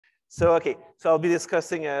So, okay, so I'll be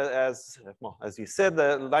discussing, as you said,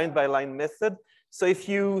 the line-by-line method. So if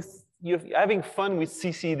you're having fun with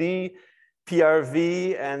CCD,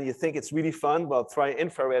 PRV, and you think it's really fun, well, try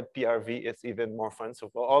infrared PRV. It's even more fun. So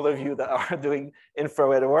for all of you that are doing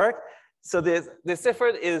infrared work. So this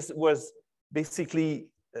effort was basically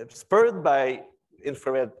spurred by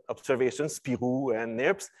infrared observations, Spirou and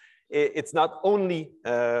NIRPs. It's not only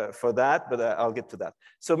for that, but I'll get to that.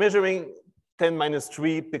 So measuring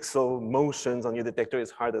 10⁻³ pixel motions on your detector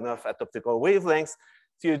is hard enough at optical wavelengths.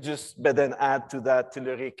 So you just but then add to that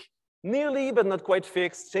telluric nearly, but not quite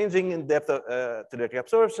fixed, changing in depth of telluric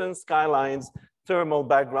absorption, skylines, thermal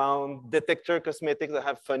background, detector cosmetics that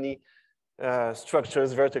have funny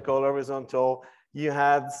structures, vertical, horizontal. You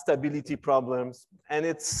had stability problems, and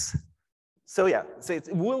so it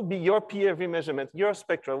will be your PRV measurement, your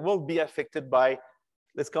spectra will be affected by,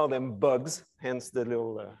 let's call them bugs, hence the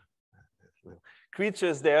little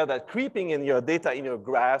creatures there that creeping in your data, in your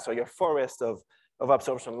graphs or your forest of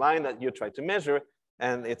absorption line that you try to measure.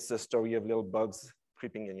 And it's a story of little bugs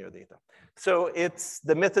creeping in your data. So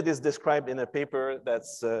the method is described in a paper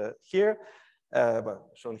that's here,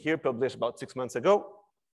 shown here, published about 6 months ago.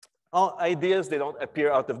 All ideas, they don't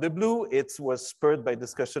appear out of the blue. It was spurred by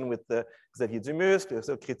discussion with Xavier Dumusc,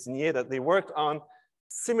 also Crétinier, that they worked on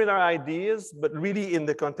similar ideas, but really in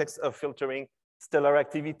the context of filtering stellar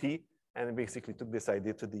activity, and basically took this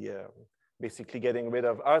idea to basically getting rid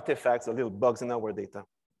of artifacts or little bugs in our data.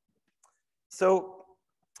 So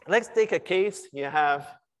let's take a case. You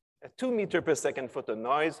have a 2 meter per second photon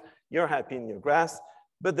noise. You're happy in your graphs,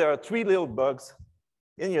 but there are 3 little bugs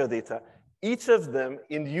in your data. Each of them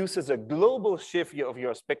induces a global shift of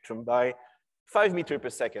your spectrum by 5 meters per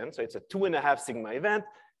second. So it's a 2.5 sigma event.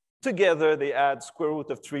 Together, they add square root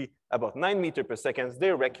of 3, about 9 meters per second.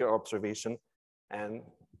 They wreck your observation. And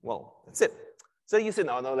well, that's it. So you say,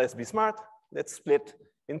 no, let's be smart. Let's split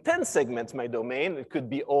in 10 segments my domain. It could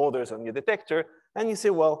be orders on your detector. And you say,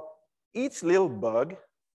 well, each little bug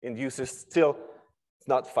induces still, it's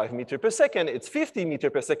not 5 meters per second, it's 50 meters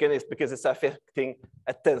per second. It's because it's affecting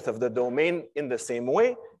 1/10 of the domain in the same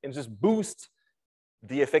way, and just boost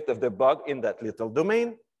the effect of the bug in that little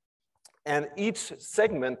domain. And each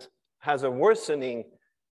segment has a worsening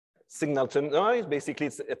signal to noise. Basically,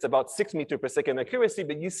 it's about 6 meters per second accuracy,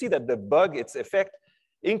 but you see that the bug, its effect,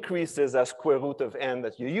 increases as square root of n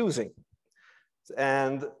that you're using.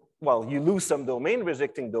 And well, you lose some domain,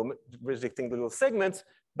 rejecting the little segments,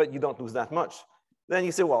 but you don't lose that much. Then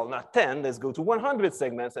you say, well, not 10, let's go to 100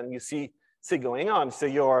 segments, and you see going on. So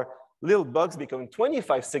your little bugs become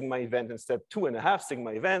 25 sigma events instead of 2.5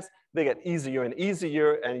 sigma events. They get easier and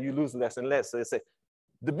easier, and you lose less and less. So they say,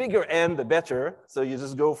 the bigger n, the better. So you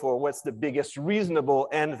just go for what's the biggest reasonable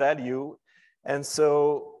n value. And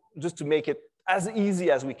so just to make it as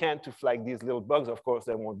easy as we can to flag these little bugs, of course,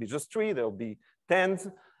 there won't be just 3, there'll be 10s,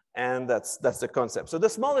 and that's the concept. So the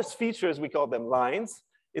smallest features, we call them lines.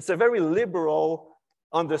 It's a very liberal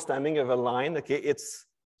understanding of a line, okay? It's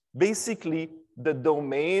basically the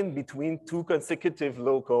domain between 2 consecutive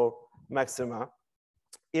local maxima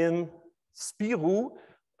in Spirou.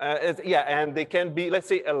 And they can be, let's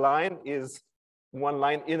say a line is one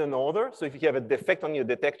line in an order. So if you have a defect on your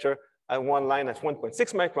detector and one line at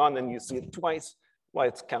 1.6 micron and you see it twice, well,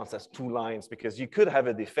 it counts as 2 lines because you could have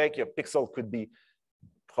a defect, your pixel could be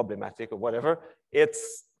problematic or whatever.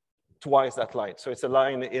 It's twice that line. So it's a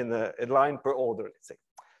line in a line per order, let's say.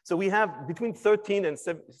 So we have between 13 and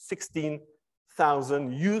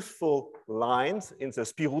 16,000 useful lines in the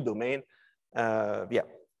Spirou domain.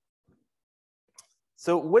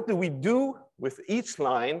 So what do we do with each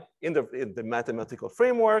line in the mathematical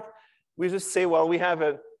framework? We just say, well, we have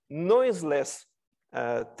a noiseless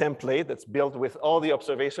template that's built with all the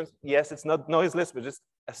observations. Yes, it's not noiseless, but just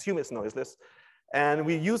assume it's noiseless. And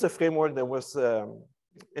we use a framework that was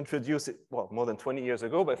introduced, well, more than 20 years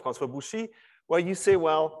ago by François Bouchy, where you say,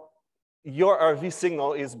 well, your RV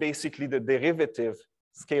signal is basically the derivative,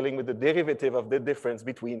 scaling with the derivative of the difference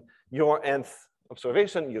between your nth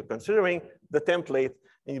observation, you're considering the template,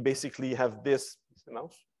 and you basically have this,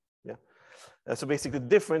 so basically the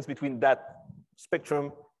difference between that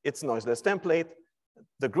spectrum, its noiseless template,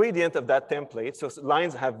 the gradient of that template, so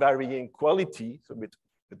lines have varying quality, so with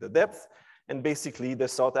the depth, and basically the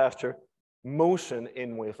sought after motion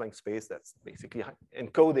in wavelength space that's basically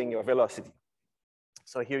encoding your velocity.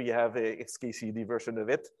 So here you have a XKCD version of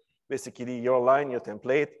it, basically your line, your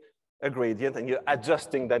template, a gradient, and you're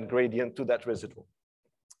adjusting that gradient to that residual.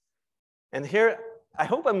 And here, I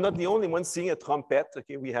hope I'm not the only one seeing a trumpet.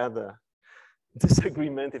 Okay, we had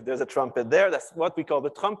disagreement if there's a trumpet there. That's what we call the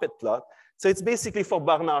trumpet plot. So it's basically for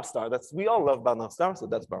Barnard star. We all love Barnard star, so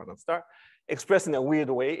that's Barnard star. Expressed in a weird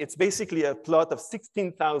way. It's basically a plot of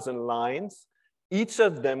 16,000 lines, each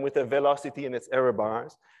of them with a velocity in its error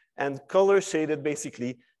bars, and color shaded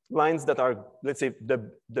basically lines that are, let's say,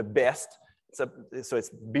 the best. So it's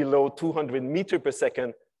below 200 meter per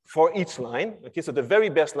second for each line. Okay, so the very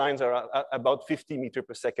best lines are about 50 meter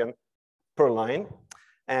per second per line.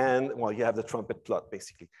 And well, you have the trumpet plot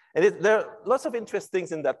basically. And there are lots of interesting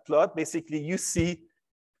things in that plot. Basically, you see,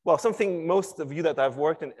 well, something most of you that have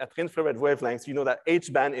worked at infrared wavelengths, you know that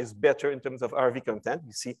H-band is better in terms of RV content.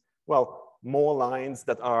 You see, well, more lines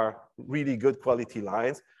that are really good quality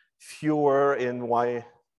lines, fewer in Y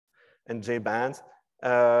and J bands.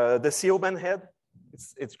 The CO band head,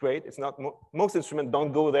 it's great. It's not, most instruments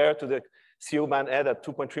don't go there to the CO band head at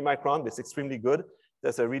 2.3 micron, but it's extremely good.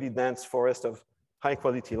 There's a really dense forest of high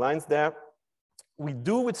quality lines there. We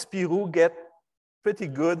do with Spirou get pretty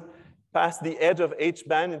good past the edge of H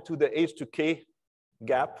band into the H to K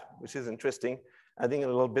gap, which is interesting, adding a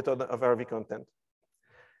little bit of RV content.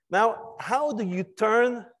 Now, how do you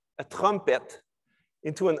turn a trumpet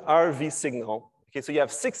into an RV signal? Okay, so you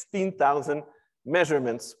have 16,000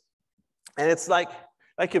 measurements, and it's like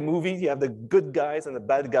a movie. You have the good guys and the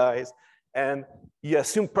bad guys, and you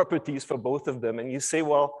assume properties for both of them, and you say,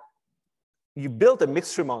 well, you build a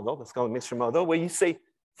mixture model, that's called a mixture model, where you say,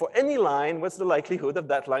 for any line, what's the likelihood of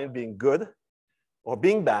that line being good or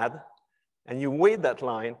being bad? And you weight that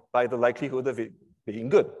line by the likelihood of it being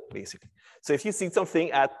good, basically. So if you see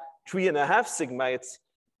something at 3.5 sigma, it's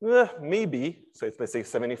maybe, so it's, let's say,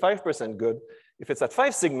 75% good. If it's at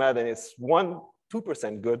 5 sigma, then it's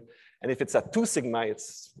 2% good. And if it's at 2 sigma, it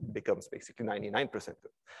becomes basically 99%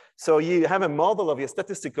 good. So you have a model of your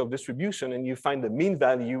statistical distribution, and you find the mean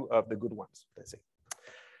value of the good ones, let's say.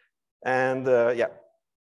 And yeah.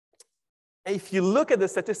 If you look at the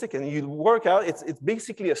statistic and you work out, it's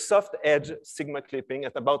basically a soft edge sigma clipping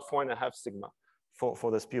at about 4.5 sigma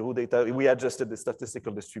for the Spirou data. We adjusted the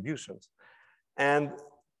statistical distributions. And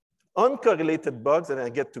uncorrelated bugs, and I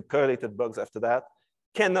get to correlated bugs after that,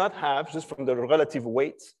 cannot have, just from the relative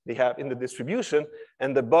weights they have in the distribution,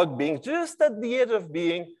 and the bug being just at the edge of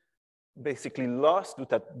being basically lost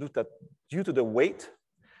due to the weight,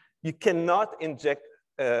 you cannot inject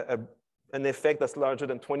an effect that's larger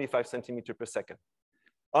than 25 centimeters per second.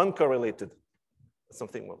 Uncorrelated,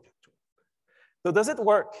 something we'll get to. So does it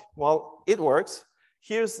work? Well, it works.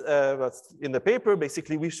 Here's what's in the paper.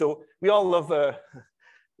 Basically, we all love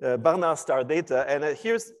Barnard star data, and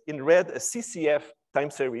here's in red a CCF time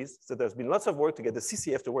series. So there's been lots of work to get the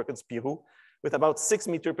CCF to work on Spirou with about 6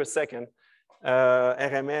 meters per second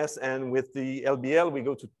RMS, and with the LBL, we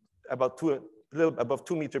go to about a little above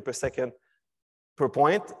 2 meters per second per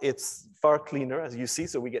point. It's far cleaner, as you see,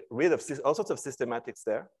 so we get rid of all sorts of systematics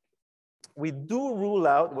there. We do rule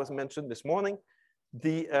out, was mentioned this morning,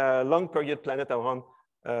 the long period planet around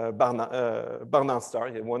Barnard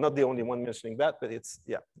star. We're not the only one mentioning that, but it's,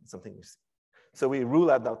 yeah, something we see. So we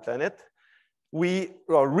rule out that planet. We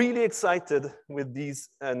are really excited with these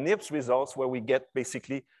NIPS results, where we get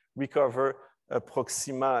basically recover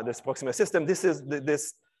this Proxima system.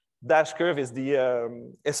 This dash curve is the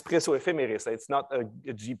espresso ephemeris. It's not a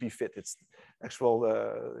GP fit, it's actual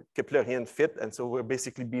Keplerian fit. And so we're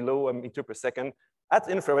basically below a meter per second at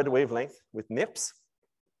infrared wavelength with NIPS.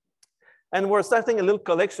 And we're starting a little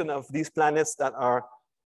collection of these planets that are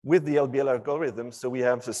with the LBL algorithm. So we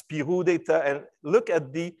have the Spirou data, and look at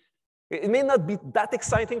it may not be that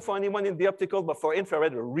exciting for anyone in the optical, but for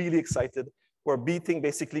infrared, we're really excited. We're beating,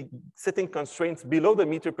 basically setting constraints below the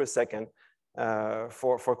meter per second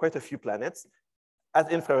for quite a few planets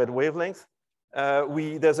at infrared wavelength.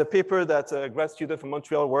 There's a paper that a grad student from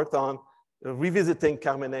Montreal worked on, revisiting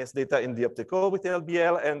Carmen's data in the optical with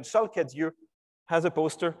LBL, and Charles Cadieux has a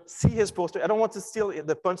poster. See his poster. I don't want to steal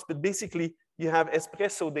the punch, but basically you have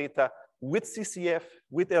espresso data with CCF,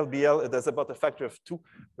 with LBL. There's about a factor of 2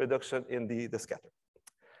 reduction in the scatter.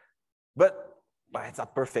 But it's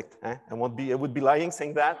not perfect. I would be lying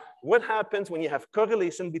saying that. What happens when you have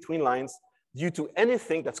correlation between lines due to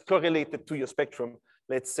anything that's correlated to your spectrum?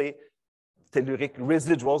 Let's say telluric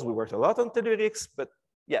residuals. We worked a lot on tellurics, but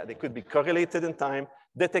yeah, they could be correlated in time,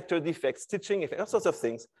 detector defects, stitching, all sorts of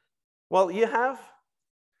things. Well, you have,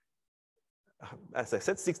 as I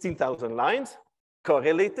said, 16,000 lines,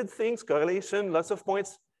 correlated things, correlation, lots of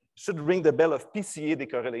points, should ring the bell of PCA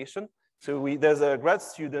decorrelation. So there's a grad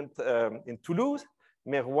student in Toulouse,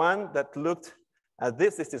 Merwan, that looked at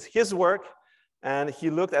this. This is his work, and he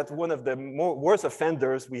looked at one of the worst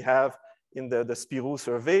offenders we have in the Spirou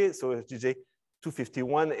survey. So DJ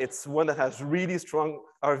 251. It's one that has really strong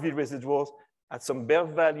RV residuals at some bare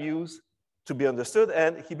values to be understood.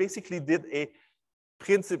 And he basically did a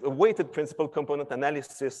weighted principal component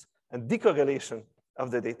analysis and decorrelation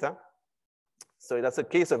of the data. So that's a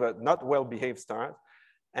case of a not well-behaved star.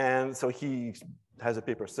 And so he has a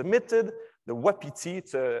paper submitted. The WAPT,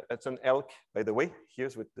 it's an elk, by the way,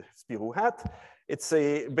 here's with the Spirou hat. It's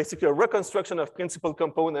basically a reconstruction of principal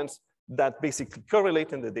components that basically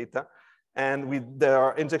correlate in the data. And there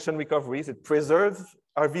are injection recoveries. It preserves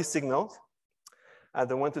RV signals at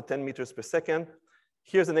the 1 to 10 meters per second.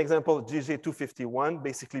 Here's an example of GJ251,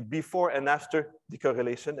 basically before and after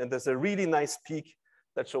decorrelation. And there's a really nice peak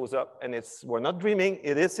that shows up. And we're not dreaming.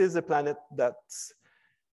 It is a planet that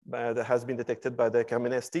has been detected by the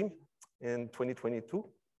Carmenes team in 2022.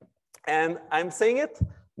 And I'm saying it,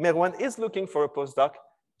 Merwan is looking for a postdoc.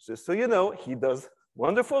 Just so you know, he does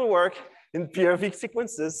wonderful work in EPRV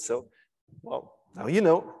sequences. So, well, now you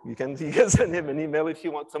know, you can send him an email if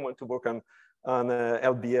you want someone to work on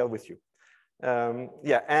LBL with you.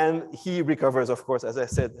 Yeah, and he recovers, of course, as I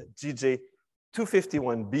said,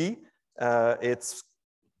 GJ251b. It's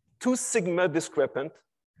 2 sigma discrepant.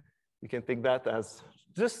 You can take that as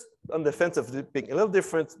just on the fence of being a little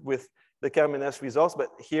different with the Carmenes results, but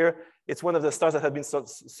here it's one of the stars that have been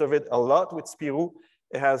surveyed a lot with Spirou.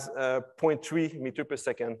 It has 0.3 meter per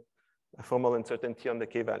second formal uncertainty on the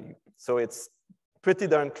K value. So it's pretty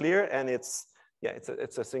darn clear, and it's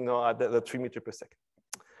a signal at the 3 meter per second.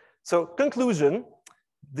 So conclusion,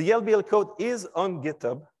 the LBL code is on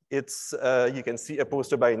GitHub. It's, you can see a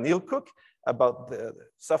poster by Neil Cook about the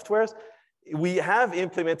softwares. We have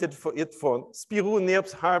implemented it for Spirou,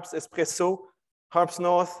 NIRPS, HARPS, Espresso, HARPS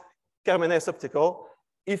North, Carmenes Optical.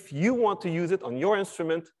 If you want to use it on your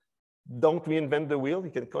instrument, don't reinvent the wheel.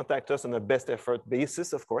 You can contact us on a best effort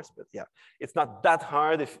basis, of course, but yeah, it's not that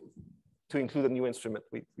hard to include a new instrument.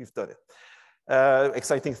 We've done it.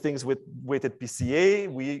 Exciting things with weighted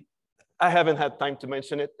PCA. I haven't had time to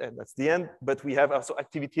mention it, and that's the end, but we have also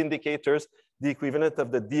activity indicators, the equivalent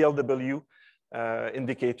of the DLW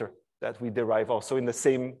indicator that we derive also in the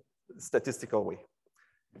same statistical way.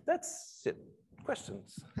 That's it.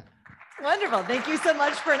 Questions? Wonderful. Thank you so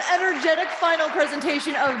much for an energetic final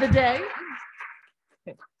presentation of the day.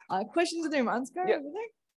 Okay. Questions in the room? Ansgar, yeah. Over there?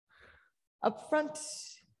 Up front.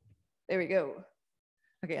 There we go.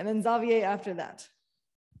 Okay, and then Xavier after that.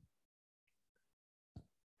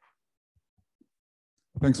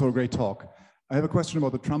 Thanks for a great talk. I have a question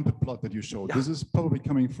about the trumpet plot that you showed. Yeah. This is probably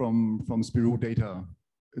coming from Spirou data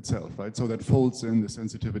itself, right? So that folds in the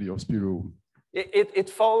sensitivity of Spirou. It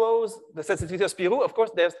follows the sensitivity of Spirou. Of course,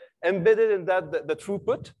 there's embedded in that the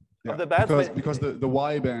throughput of the bands. Because the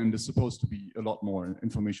Y band is supposed to be a lot more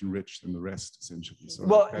information rich than the rest, essentially. So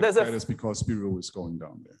well, that is because Spirou is going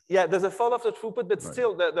down there. Yeah, there's a fall of the throughput, but right.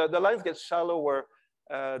 Still the lines get shallower.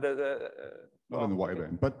 Not in the Y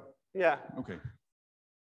band, but yeah. Okay.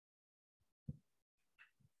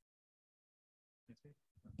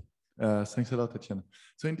 Thanks a lot, Etienne.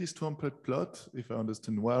 So in this trumpet plot, if I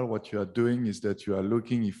understand well, what you are doing is that you are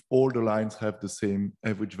looking if all the lines have the same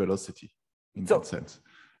average velocity in that sense.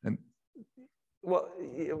 And well,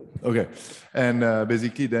 okay, and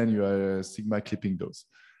basically then you are sigma clipping those.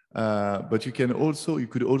 But you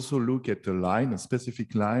could also look at a line, a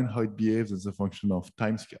specific line, how it behaves as a function of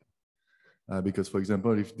time scale. Because, for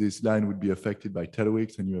example, if this line would be affected by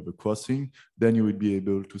tellurics and you have a crossing, then you would be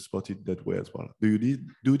able to spot it that way as well. Do you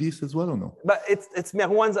do this as well or no? But it's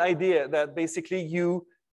Merwan's idea that basically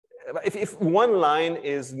if one line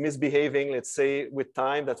is misbehaving, let's say with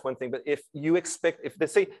time, that's one thing. But if you expect,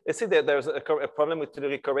 let's say that there's a problem with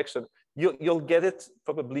telluric correction, you'll get it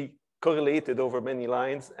probably correlated over many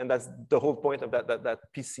lines, and that's the whole point of that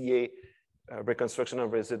PCA. Reconstruction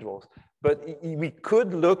of residuals. But we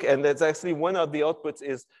could look, and that's actually one of the outputs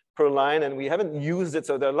is per line, and we haven't used it.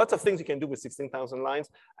 So there are lots of things you can do with 16,000 lines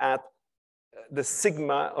at the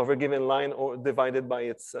sigma of a given line or divided by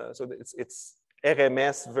its, so it's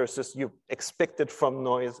RMS versus you expected from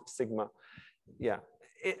noise sigma. Yeah,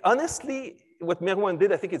 honestly, what Merwan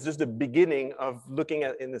did, I think it's just the beginning of looking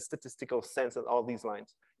at in a statistical sense at all these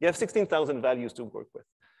lines. You have 16,000 values to work with.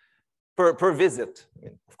 Per visit. I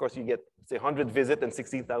mean, of course, you get, say, 100 visits and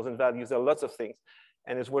 16,000 values. There are lots of things.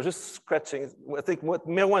 And we're just scratching. I think what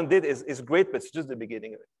Merwan did is great, but it's just the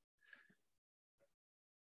beginning of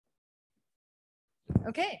it.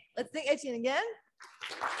 Okay, let's thank Etienne again.